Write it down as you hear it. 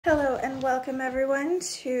Hello and welcome everyone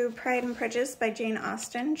to Pride and Prejudice by Jane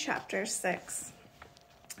Austen, Chapter 6.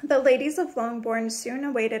 The ladies of Longbourn soon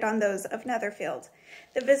awaited on those of Netherfield.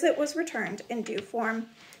 The visit was returned in due form.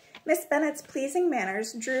 Miss Bennet's pleasing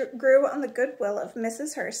manners grew on the goodwill of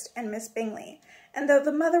Mrs. Hurst and Miss Bingley, and though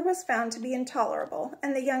the mother was found to be intolerable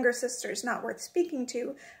and the younger sisters not worth speaking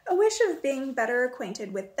to, a wish of being better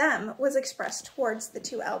acquainted with them was expressed towards the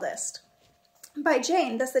two eldest. By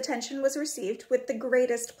Jane, this attention was received with the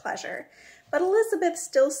greatest pleasure, but Elizabeth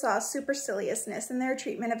still saw superciliousness in their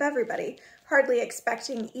treatment of everybody, hardly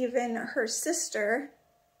accepting even her sister,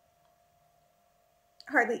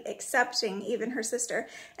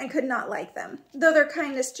 and could not like them, though their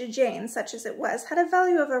kindness to Jane, such as it was, had a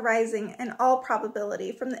value of arising in all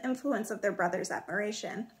probability from the influence of their brother's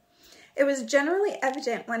admiration. It was generally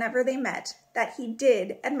evident whenever they met that he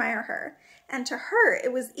did admire her, and to her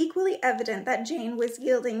it was equally evident that Jane was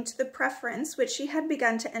yielding to the preference which she had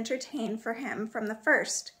begun to entertain for him from the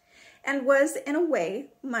first, and was in a way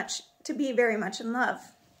very much in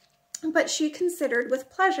love. But she considered with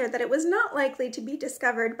pleasure that it was not likely to be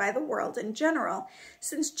discovered by the world in general,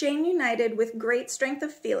 since Jane united with great strength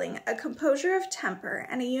of feeling, a composure of temper,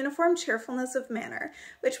 and a uniform cheerfulness of manner,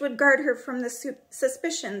 which would guard her from the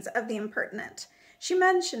suspicions of the impertinent. She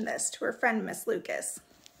mentioned this to her friend Miss Lucas.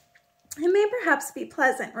 "It may perhaps be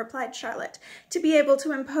pleasant," replied Charlotte, "to be able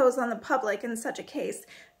to impose on the public in such a case,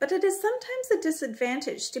 but it is sometimes a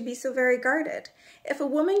disadvantage to be so very guarded. If a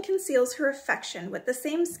woman conceals her affection with the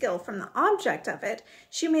same skill from the object of it,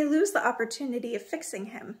 she may lose the opportunity of fixing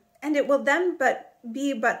him, and it will then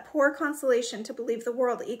be but poor consolation to believe the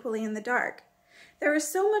world equally in the dark. There is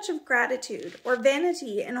so much of gratitude or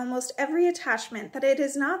vanity in almost every attachment that it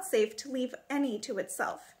is not safe to leave any to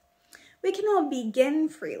itself. We can all begin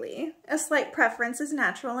freely. A slight preference is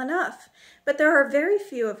natural enough, but there are very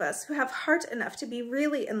few of us who have heart enough to be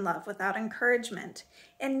really in love without encouragement.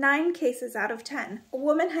 In 9 cases out of 10, a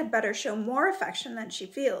woman had better show more affection than she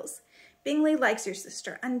feels. Bingley likes your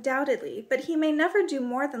sister, undoubtedly, but he may never do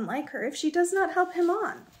more than like her if she does not help him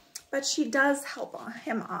on. But she does help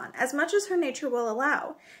him on, as much as her nature will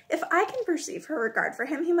allow. If I can perceive her regard for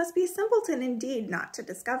him, he must be a simpleton indeed not to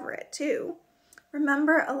discover it, too.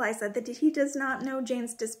 Remember, Eliza, that he does not know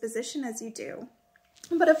Jane's disposition as you do.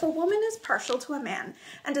 But if a woman is partial to a man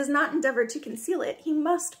and does not endeavor to conceal it, he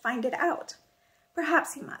must find it out.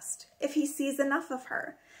 Perhaps he must, if he sees enough of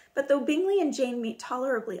her. But though Bingley and Jane meet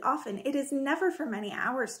tolerably often, it is never for many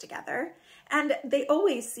hours together, and they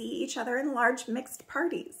always see each other in large mixed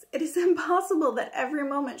parties. It is impossible that every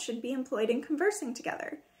moment should be employed in conversing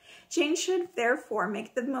together. Jane should therefore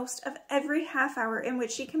make the most of every half hour in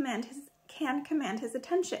which she can command his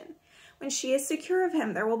attention. When she is secure of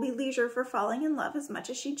him, there will be leisure for falling in love as much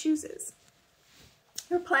as she chooses."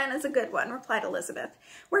 "Your plan is a good one," replied Elizabeth,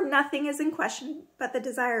 "where nothing is in question but the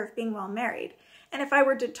desire of being well married. And if I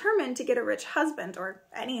were determined to get a rich husband, or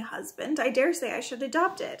any husband, I dare say I should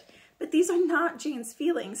adopt it. But these are not Jane's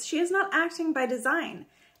feelings. She is not acting by design.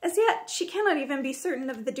 As yet, she cannot even be certain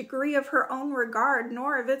of the degree of her own regard,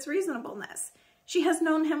 nor of its reasonableness. She has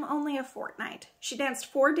known him only a fortnight. She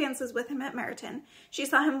danced 4 dances with him at Meryton. She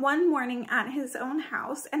saw him one morning at his own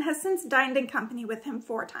house, and has since dined in company with him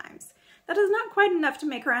 4 times. That is not quite enough to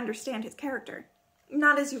make her understand his character.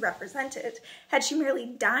 Not as you represent it. Had she merely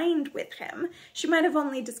dined with him, she might have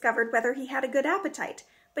only discovered whether he had a good appetite.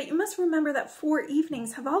 But you must remember that 4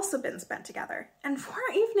 evenings have also been spent together, and 4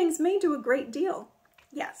 evenings may do a great deal.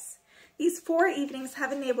 Yes, these 4 evenings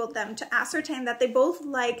have enabled them to ascertain that they both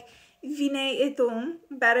like vine et thon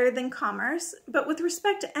better than commerce, but with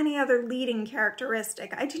respect to any other leading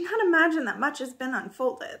characteristic, I do not imagine that much has been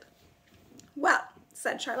unfolded." "Well,"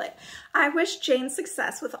 said Charlotte, "I wish Jane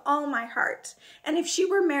success with all my heart, and if she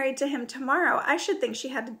were married to him tomorrow, I should think she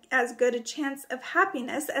had as good a chance of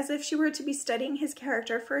happiness as if she were to be studying his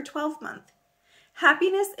character for a 12-month.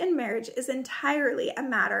 Happiness in marriage is entirely a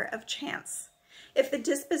matter of chance. If the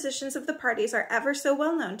dispositions of the parties are ever so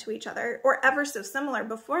well known to each other, or ever so similar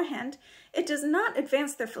beforehand, it does not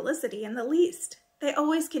advance their felicity in the least. They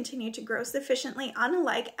always continue to grow sufficiently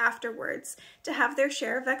unlike afterwards to have their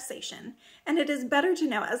share of vexation, and it is better to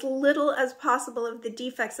know as little as possible of the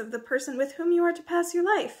defects of the person with whom you are to pass your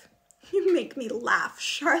life." "You make me laugh,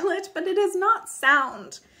 Charlotte, but it is not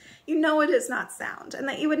sound. You know it is not sound, and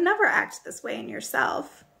that you would never act this way in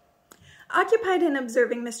yourself." Occupied in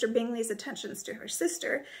observing Mr. Bingley's attentions to her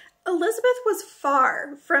sister, Elizabeth was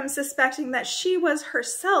far from suspecting that she was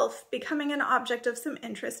herself becoming an object of some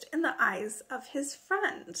interest in the eyes of his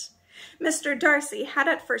friend. Mr. Darcy had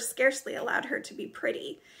at first scarcely allowed her to be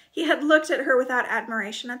pretty. He had looked at her without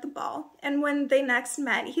admiration at the ball, and when they next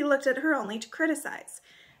met he looked at her only to criticize.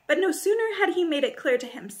 but no sooner had he made it clear to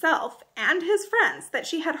himself and his friends that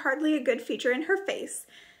she had hardly a good feature in her face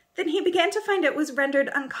than he began to find it was rendered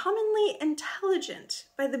uncommonly intelligent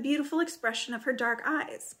by the beautiful expression of her dark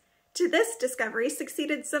eyes. To this discovery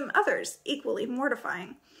succeeded some others, equally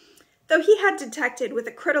mortifying. Though he had detected with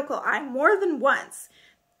a critical eye more than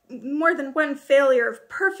one failure of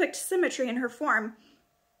perfect symmetry in her form,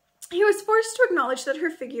 he was forced to acknowledge that her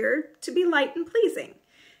figure to be light and pleasing.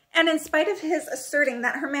 And in spite of his asserting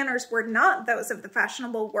that her manners were not those of the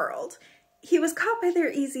fashionable world, he was caught by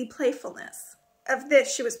their easy playfulness. Of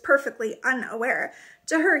this she was perfectly unaware.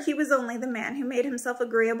 To her he was only the man who made himself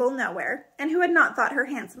agreeable nowhere, and who had not thought her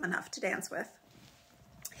handsome enough to dance with.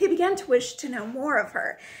 He began to wish to know more of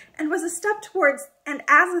her, and as a step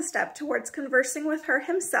towards conversing with her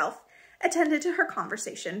himself, attended to her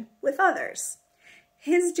conversation with others.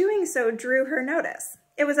 His doing so drew her notice.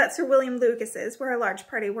 It was at Sir William Lucas's, where a large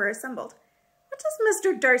party were assembled. "What does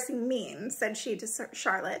Mr. Darcy mean," said she to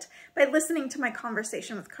Charlotte, "by listening to my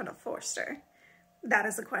conversation with Colonel Forster?" "That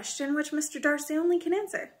is a question which Mr. Darcy only can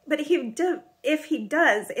answer. But if he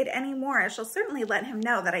does it any more, I shall certainly let him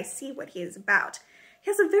know that I see what he is about.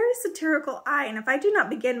 He has a very satirical eye, and if I do not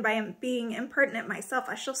begin by being impertinent myself,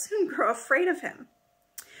 I shall soon grow afraid of him."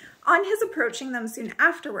 On his approaching them soon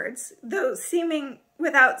afterwards, though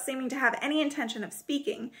without seeming to have any intention of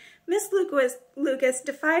speaking, Miss Lucas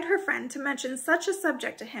defied her friend to mention such a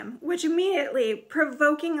subject to him, which immediately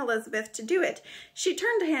provoking Elizabeth to do it, she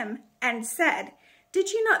turned to him and said,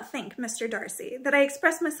 "Did you not think, Mr. Darcy, that I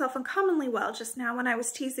expressed myself uncommonly well just now when I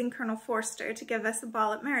was teasing Colonel Forster to give us a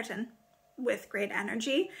ball at Meryton?" "With great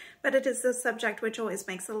energy, but it is the subject which always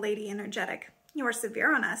makes a lady energetic. You are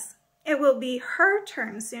severe on us." "It will be her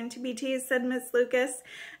turn soon to be teased," said Miss Lucas.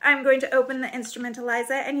 "I am going to open the instrument,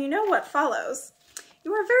 Eliza, and you know what follows.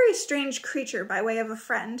 You are a very strange creature by way of a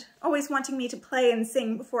friend, always wanting me to play and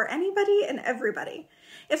sing before anybody and everybody.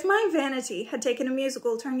 If my vanity had taken a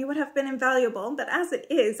musical turn, you would have been invaluable, but as it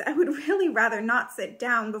is, I would really rather not sit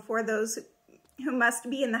down before those who must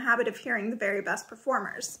be in the habit of hearing the very best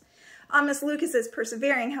performers." On Miss Lucas's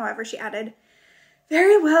persevering, however, she added,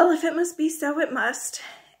 "Very well, if it must be so, it must,"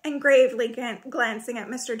 and gravely glancing at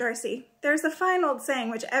Mr. Darcy. "There's a fine old saying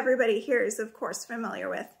which everybody here is of course familiar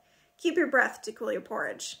with. Keep your breath to cool your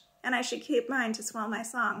porridge, and I should keep mine to swell my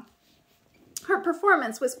song." Her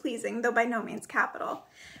performance was pleasing, though by no means capital.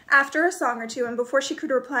 After a song or two, and before she could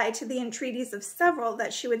reply to the entreaties of several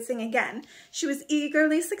that she would sing again, she was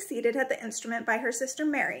eagerly succeeded at the instrument by her sister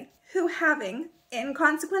Mary, who having, in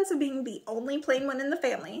consequence of being the only plain one in the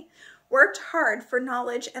family, worked hard for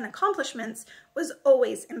knowledge and accomplishments, was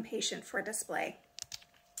always impatient for display.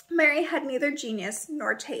 Mary had neither genius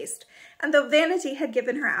nor taste, and though vanity had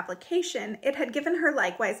given her application, it had given her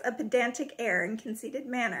likewise a pedantic air and conceited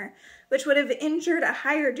manner, which would have injured a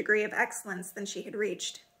higher degree of excellence than she had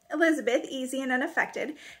reached. Elizabeth, easy and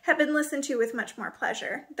unaffected, had been listened to with much more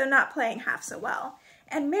pleasure, though not playing half so well,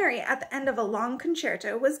 and Mary, at the end of a long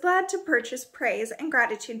concerto, was glad to purchase praise and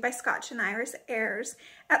gratitude by Scotch and Irish airs,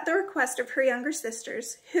 at the request of her younger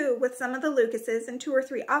sisters, who, with some of the Lucases and 2 or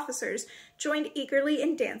 3 officers, joined eagerly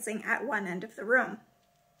in dancing at one end of the room.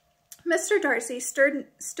 Mr. Darcy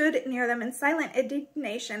stood near them in silent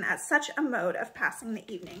indignation at such a mode of passing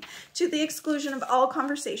the evening, to the exclusion of all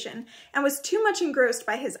conversation, and was too much engrossed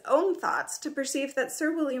by his own thoughts to perceive that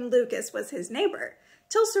Sir William Lucas was his neighbour,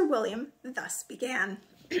 till Sir William thus began.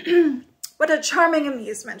 "What a charming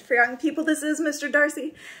amusement for young people this is, Mr.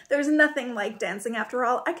 Darcy. There's nothing like dancing after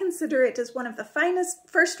all. I consider it as one of the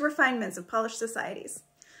first refinements of polished societies."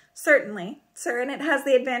 "Certainly, sir, and it has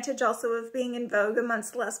the advantage also of being in vogue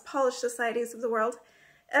amongst the less polished societies of the world.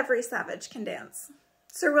 Every savage can dance."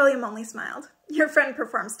 Sir William only smiled. "Your friend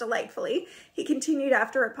performs delightfully," he continued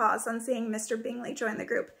after a pause on seeing Mr. Bingley join the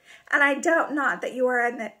group, "and I doubt not that you are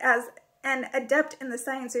as an adept in the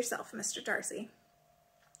science yourself, Mr. Darcy."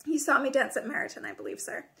 "You saw me dance at Meryton, I believe,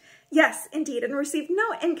 sir." "Yes, indeed, and received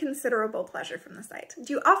no inconsiderable pleasure from the sight.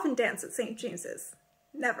 Do you often dance at St. James's?"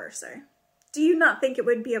 "Never, sir." "Do you not think it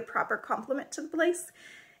would be a proper compliment to the place?"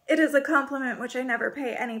 "It is a compliment which I never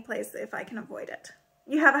pay any place if I can avoid it."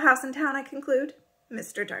 "You have a house in town, I conclude?"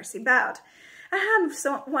 Mr. Darcy bowed. "I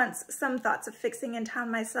had once some thoughts of fixing in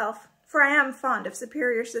town myself, for I am fond of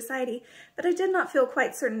superior society, but I did not feel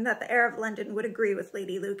quite certain that the air of London would agree with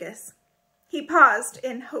Lady Lucas." He paused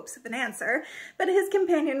in hopes of an answer, but his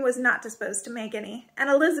companion was not disposed to make any, and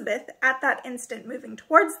Elizabeth, at that instant moving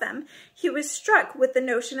towards them, he was struck with the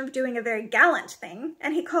notion of doing a very gallant thing,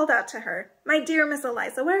 and he called out to her, "My dear Miss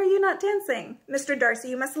Eliza, why are you not dancing? Mr. Darcy,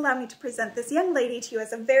 you must allow me to present this young lady to you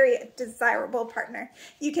as a very desirable partner.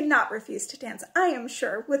 You cannot refuse to dance, I am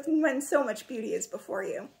sure, when so much beauty is before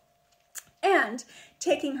you." And,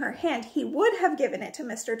 taking her hand, he would have given it to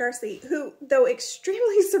Mr. Darcy, who, though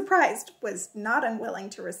extremely surprised, was not unwilling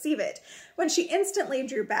to receive it, when she instantly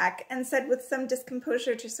drew back and said with some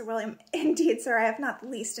discomposure to Sir William, "Indeed, sir, I have not the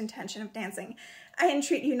least intention of dancing. I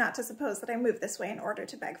entreat you not to suppose that I move this way in order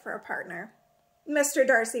to beg for a partner." Mr.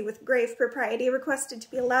 Darcy, with grave propriety, requested to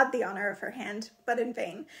be allowed the honour of her hand, but in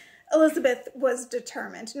vain. Elizabeth was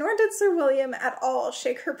determined, nor did Sir William at all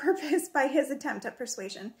shake her purpose by his attempt at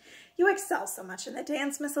persuasion. "You excel so much in the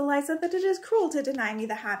dance, Miss Eliza, that it is cruel to deny me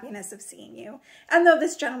the happiness of seeing you. And though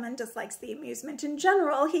this gentleman dislikes the amusement in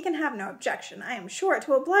general, he can have no objection, I am sure,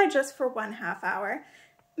 to oblige us for 1/2 hour.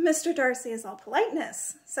 "Mr. Darcy is all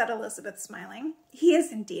politeness," said Elizabeth, smiling. "He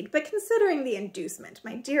is indeed, but considering the inducement,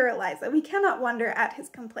 my dear Eliza, we cannot wonder at his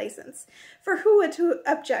complaisance, for who would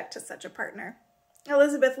object to such a partner?"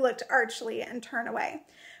 Elizabeth looked archly and turned away.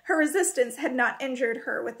 Her resistance had not injured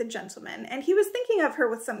her with the gentleman, and he was thinking of her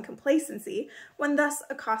with some complacency, when thus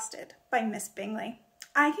accosted by Miss Bingley.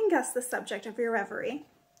 "I can guess the subject of your reverie."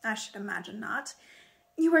 "I should imagine not."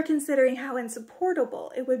 "You are considering how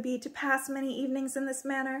insupportable it would be to pass many evenings in this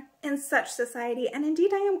manner, in such society, and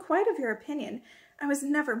indeed I am quite of your opinion. I was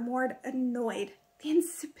never more annoyed. The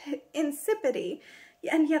insipidity,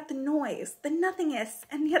 and yet the noise, the nothingness,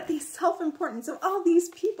 and yet the self-importance of all these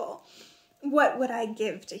people. What would I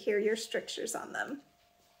give to hear your strictures on them?"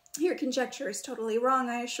 "Your conjecture is totally wrong,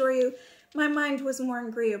 I assure you. My mind was more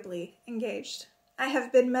agreeably engaged. I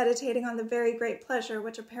have been meditating on the very great pleasure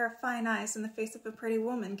which a pair of fine eyes in the face of a pretty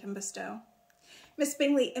woman can bestow." Miss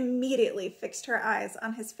Bingley immediately fixed her eyes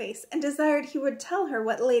on his face, and desired he would tell her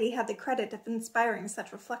what lady had the credit of inspiring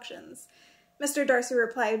such reflections. Mr. Darcy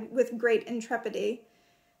replied with great intrepidity,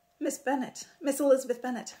 Miss Elizabeth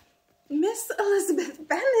Bennet." "Miss Elizabeth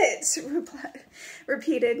Bennet,"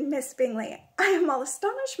 repeated Miss Bingley. "I am all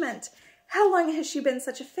astonishment. How long has she been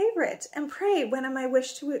such a favourite? And pray, when am I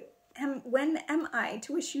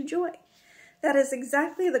to wish you joy?" "That is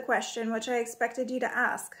exactly the question which I expected you to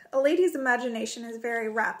ask. A lady's imagination is very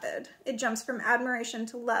rapid. It jumps from admiration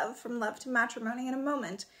to love, from love to matrimony in a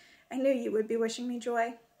moment. I knew you would be wishing me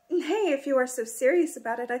joy." "Nay, if you are so serious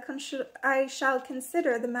about it, I shall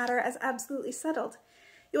consider the matter as absolutely settled.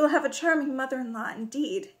 You will have a charming mother-in-law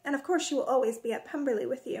indeed, and of course she will always be at Pemberley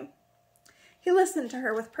with you." He listened to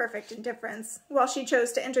her with perfect indifference, while she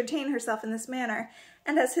chose to entertain herself in this manner,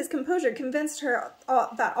 and as his composure convinced her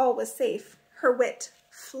that all was safe, her wit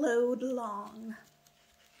flowed long.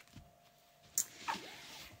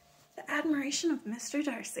 The admiration of Mr.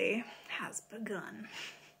 Darcy has begun.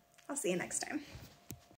 I'll see you next time.